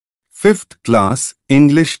5th class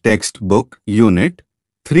English textbook Unit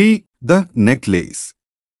 3 The Necklace.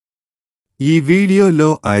 ఈ వీడియోలో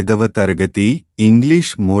 5వ తరగతి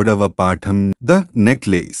ఇంగ్లీష్ 3వ పాఠం ద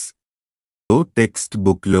నెక్లేస్ టెక్స్ట్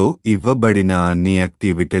బుక్లో ఇవ్వబడిన అన్ని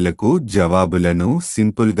యాక్టివిటీలకు జవాబులను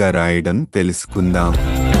సింపుల్గా రాయడం తెలుసుకుందాం.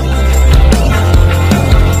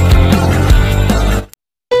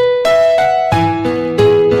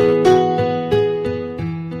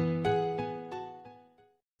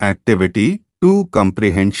 Activity 2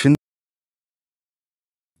 Comprehension.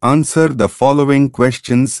 Answer the following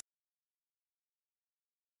questions.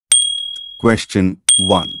 Question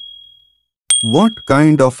 1. What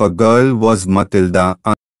kind of a girl was Matilda?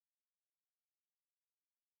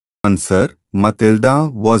 Answer. Matilda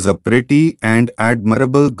was a pretty and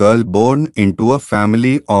admirable girl born into a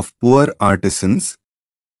family of poor artisans.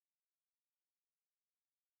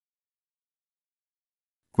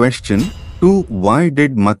 Question 2. Why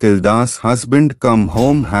did Matilda's husband come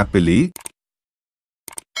home happily?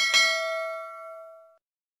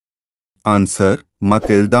 Answer.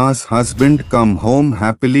 Matilda's husband come home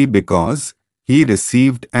happily because he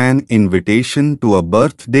received an invitation to a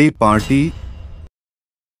birthday party.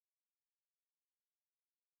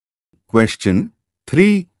 Question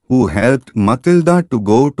 3. Who helped Matilda to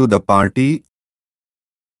go to the party?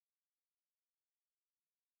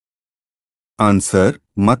 Answer.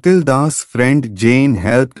 Matilda's friend Jane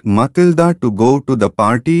helped Matilda to go to the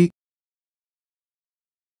party.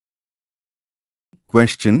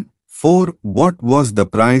 Question 4. What was the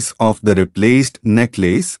price of the replaced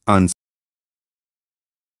necklace?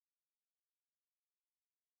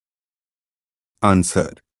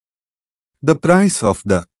 Answer. The price of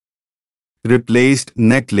the replaced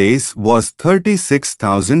necklace was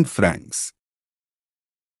 36,000 francs.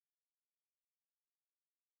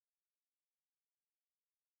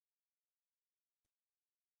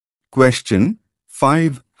 Question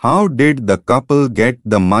 5. How did the couple get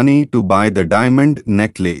the money to buy the diamond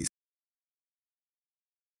necklace?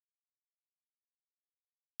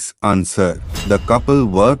 Answer. The couple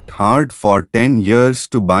worked hard for 10 years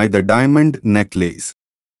to buy the diamond necklace.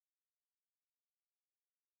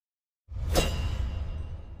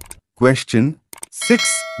 Question 6.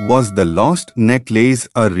 Was the lost necklace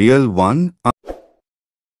a real one?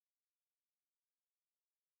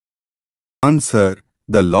 Answer.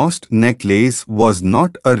 The lost necklace was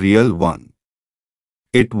not a real one.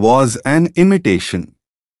 It was an imitation.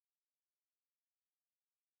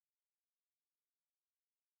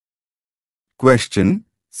 Question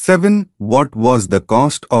 7. What was the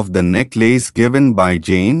cost of the necklace given by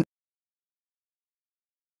Jane?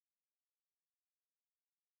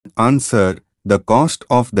 Answer. The cost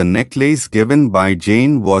of the necklace given by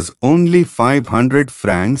Jane was only 500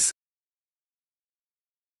 francs.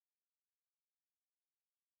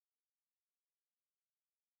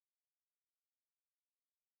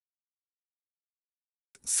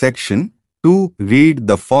 Section 2. Read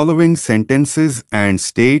the following sentences and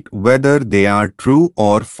state whether they are true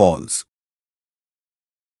or false.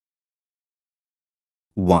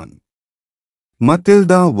 1.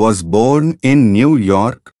 Matilda was born in New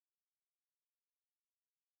York.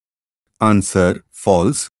 Answer.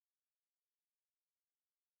 False.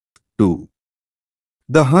 2.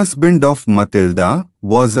 The husband of Matilda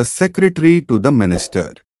was a secretary to the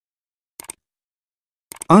minister.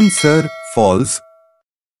 Answer. False.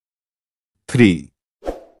 3.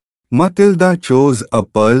 Matilda chose a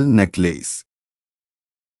pearl necklace.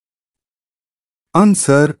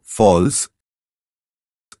 Answer. False.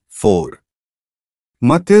 4.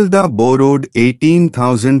 Matilda borrowed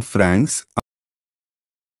 18,000 francs.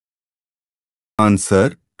 Answer.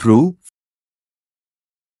 True.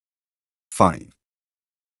 5.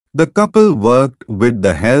 The couple worked with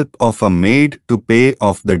the help of a maid to pay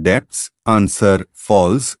off the debts. Answer.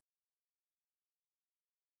 False.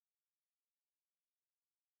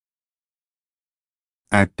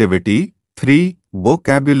 Activity 3.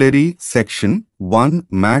 Vocabulary Section 1.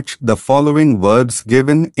 Match the following words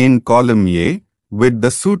given in column A with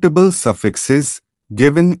the suitable suffixes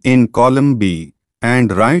given in column B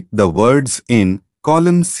and write the words in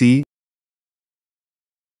column C.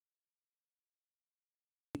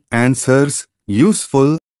 Answers: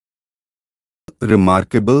 useful,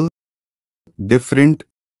 remarkable, different,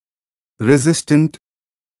 resistant,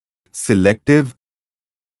 selective,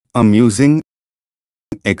 amusing,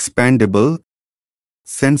 expandable,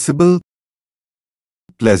 sensible,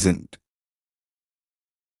 pleasant.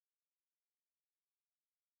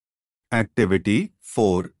 Activity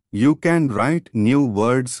 4. You can write new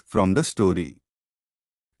words from the story.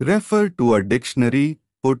 Refer to a dictionary,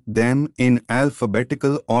 put them in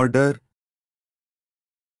alphabetical order,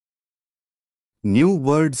 New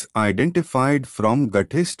words identified from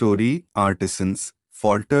Gathe story: artisans,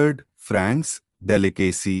 faltered, franks,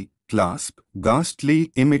 delicacy, clasp,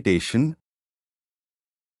 ghastly, imitation.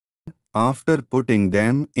 After putting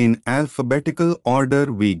them in alphabetical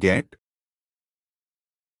order, we get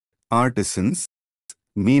artisans,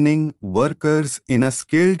 meaning workers in a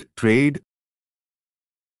skilled trade;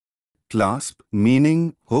 clasp,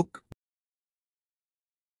 meaning hook;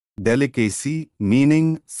 delicacy,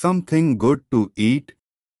 meaning something good to eat;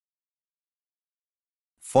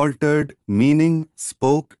 faltered, meaning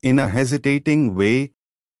spoke in a hesitating way;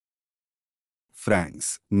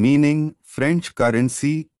 francs, meaning French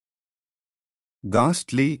currency;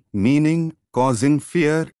 ghastly, meaning causing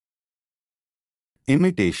fear;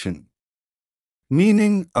 imitation,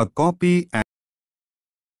 meaning a copy.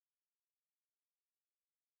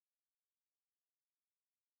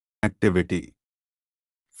 Activity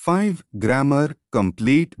 5. Grammar.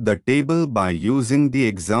 Complete the table by using the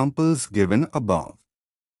examples given above.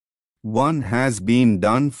 1 has been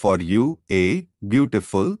done for you. A.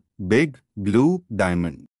 Beautiful, big, blue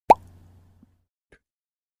diamond.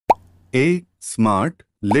 A. Smart,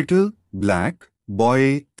 little, black,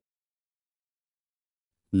 boy.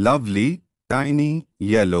 Lovely, tiny,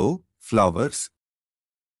 yellow, flowers.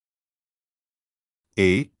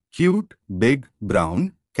 A. Cute, big,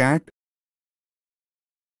 brown, cat.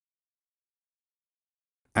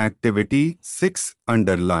 Activity 6.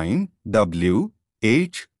 Underline W,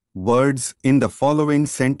 H, words in the following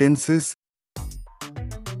sentences.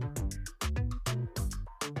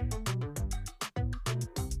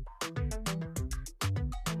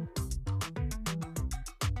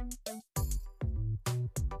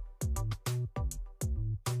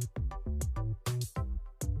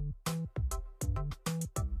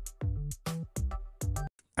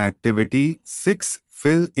 Activity 6.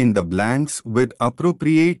 Fill in the blanks with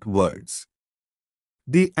appropriate words.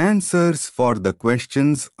 The answers for the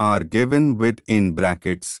questions are given within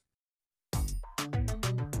brackets.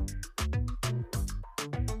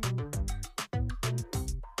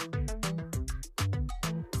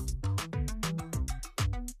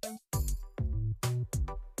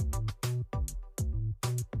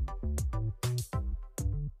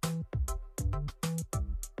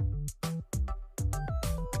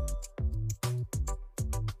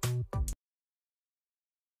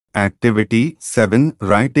 Activity 7.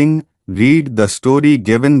 Writing. Read the story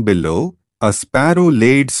given below. A sparrow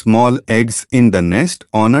laid small eggs in the nest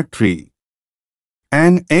on a tree.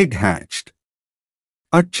 An egg hatched.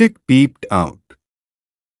 A chick peeped out.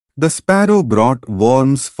 The sparrow brought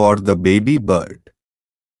worms for the baby bird.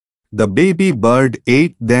 The baby bird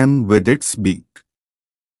ate them with its beak.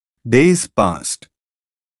 Days passed.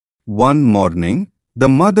 One morning, the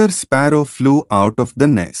mother sparrow flew out of the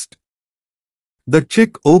nest. The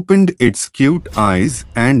chick opened its cute eyes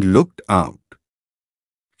and looked out.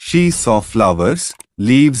 She saw flowers,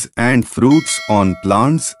 leaves and fruits on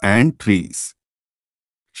plants and trees.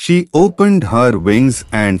 She opened her wings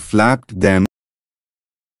and flapped them.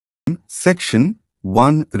 Section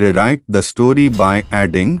 1. Rewrite the story by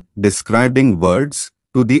adding, describing words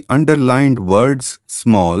to the underlined words: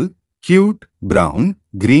 small, cute, brown,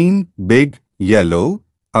 green, big, yellow,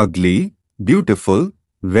 ugly, beautiful,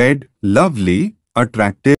 red, lovely,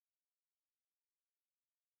 attractive.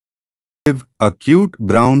 A cute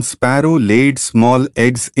brown sparrow laid small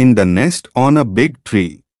eggs in the nest on a big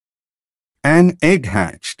tree. An egg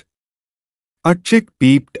hatched. A chick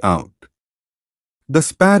peeped out. The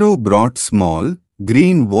sparrow brought small,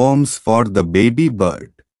 green worms for the baby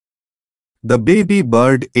bird. The baby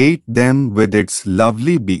bird ate them with its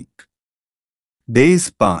lovely beak.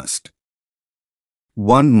 Days passed.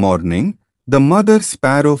 One morning, the mother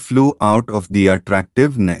sparrow flew out of the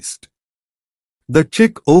attractive nest. The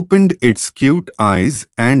chick opened its cute eyes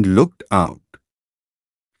and looked out.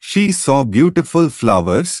 She saw beautiful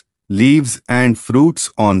flowers, leaves and fruits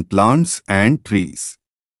on plants and trees.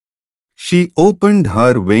 She opened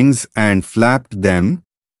her wings and flapped them.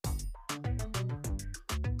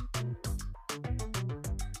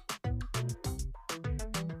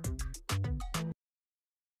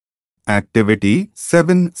 Activity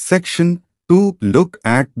 7. Section 2. Look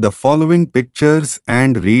at the following pictures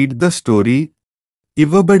and read the story.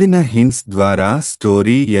 ఇవ్వబడిన hints ద్వారా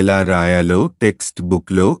story ఎలా రాయాలో text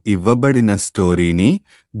బుక్లో ఇవ్వబడిన స్టోరీని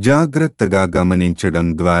జాగ్రత్తగా గమనించడం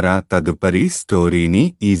ద్వారా తదుపరి స్టోరీని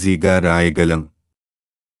ఈజీగా రాయగలం.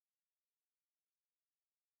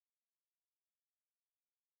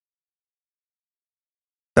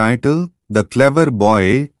 Title: The Clever Boy.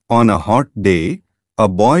 On a hot day, a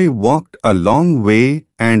boy walked a long way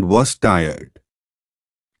and was tired.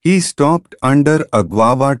 He stopped under a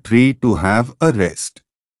guava tree to have a rest.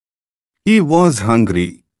 He was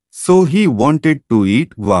hungry, so he wanted to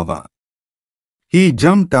eat guava. He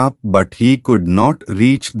jumped up but he could not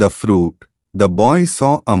reach the fruit. The boy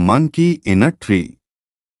saw a monkey in a tree.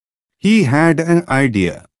 He had an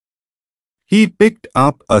idea. He picked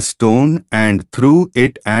up a stone and threw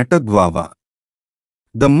it at a guava.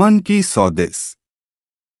 The monkey saw this.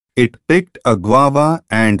 It picked a guava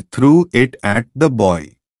and threw it at the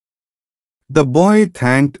boy. The boy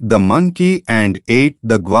thanked the monkey and ate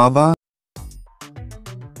the guava.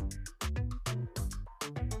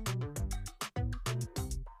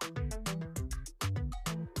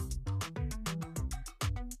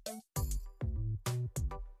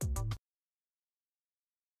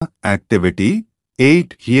 Activity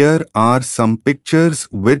 8. Here are some pictures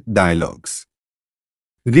with dialogues.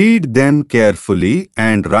 Read them carefully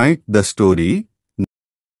and write the story.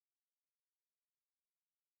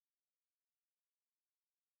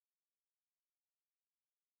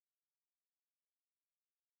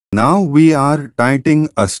 Now we are writing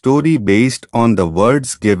a story based on the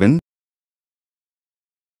words given.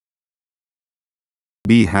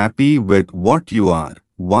 Be happy with what you are.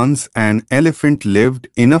 Once an elephant lived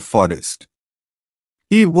in a forest.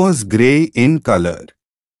 He was grey in color.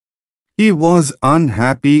 He was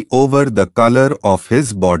unhappy over the color of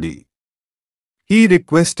his body. He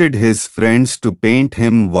requested his friends to paint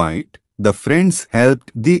him white. The friends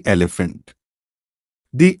helped the elephant.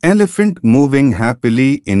 The elephant moving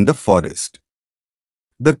happily in the forest.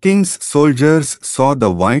 The king's soldiers saw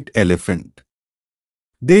the white elephant.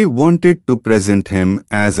 They wanted to present him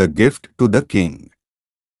as a gift to the king.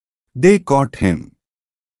 They caught him.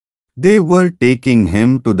 They were taking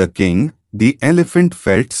him to the king. The elephant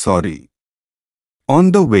felt sorry.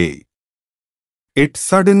 On the way, it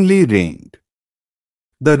suddenly rained.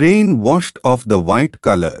 The rain washed off the white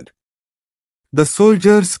color. The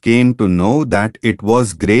soldiers came to know that it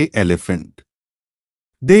was grey elephant.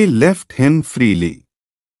 They left him freely.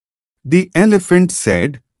 The elephant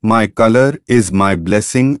said, "My color is my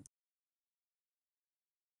blessing."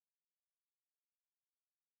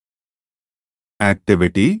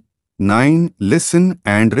 Activity 9. Listen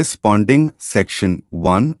and responding. Section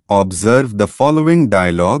 1. Observe the following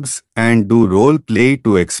dialogues and do role play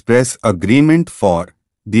to express agreement for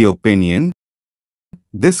the opinion.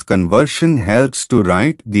 This conversion helps to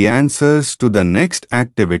write the answers to the next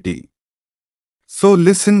activity. So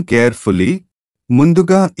listen carefully.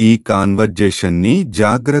 ముందుగా ఈ కాన్వర్జేషన్ని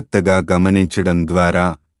జాగ్రత్తగా గమనించడం ద్వారా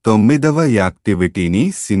 9వ యాక్టివిటీని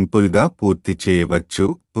సింపుల్గా పూర్తి చేయవచ్చు.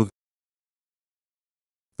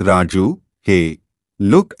 Raju, hey,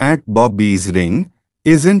 look at Bobby's ring.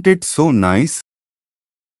 Isn't it so nice?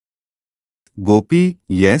 Gopi,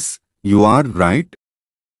 yes, you are right.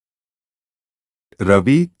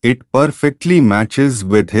 Ravi, it perfectly matches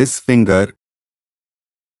with his finger.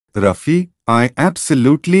 Rafi, I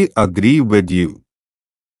absolutely agree with you.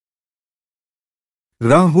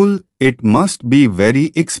 Rahul, it must be very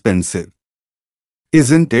expensive.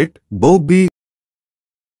 Isn't it, Bobby?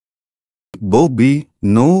 Bobby,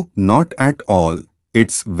 no, not at all.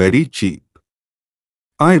 It's very cheap.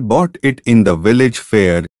 I bought it in the village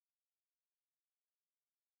fair.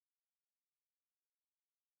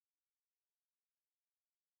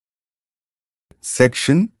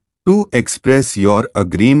 Section 2. Express your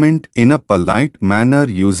agreement in a polite manner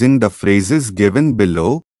using the phrases given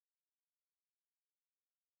below.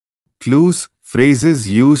 Clues: phrases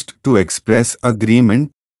used to express agreement.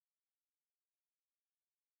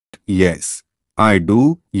 Yes, I do.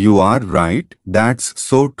 You are right. That's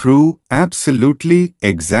so true. Absolutely,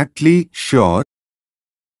 exactly, sure.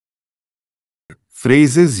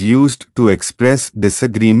 Phrases used to express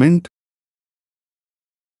disagreement.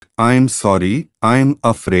 I'm sorry, I'm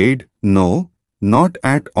afraid, no, not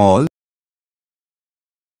at all.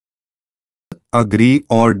 Agree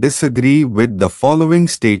or disagree with the following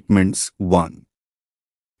statements. 1.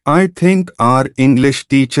 I think our English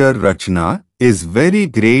teacher Rachna is very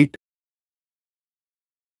great.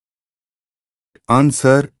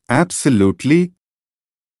 Answer: absolutely.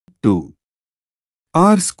 2.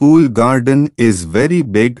 Our school garden is very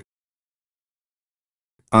big.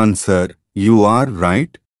 Answer: you are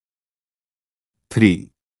right.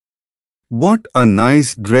 3. What a nice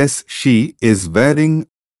dress she is wearing.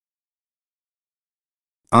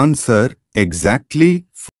 Answer: exactly.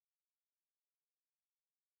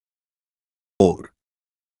 4.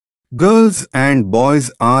 Girls and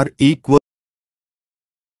boys are equal.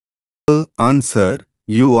 Answer: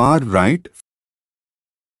 you are right.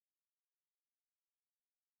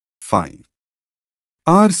 5.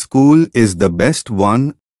 Our school is the best one.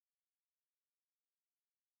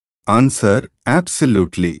 Answer: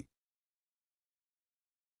 absolutely.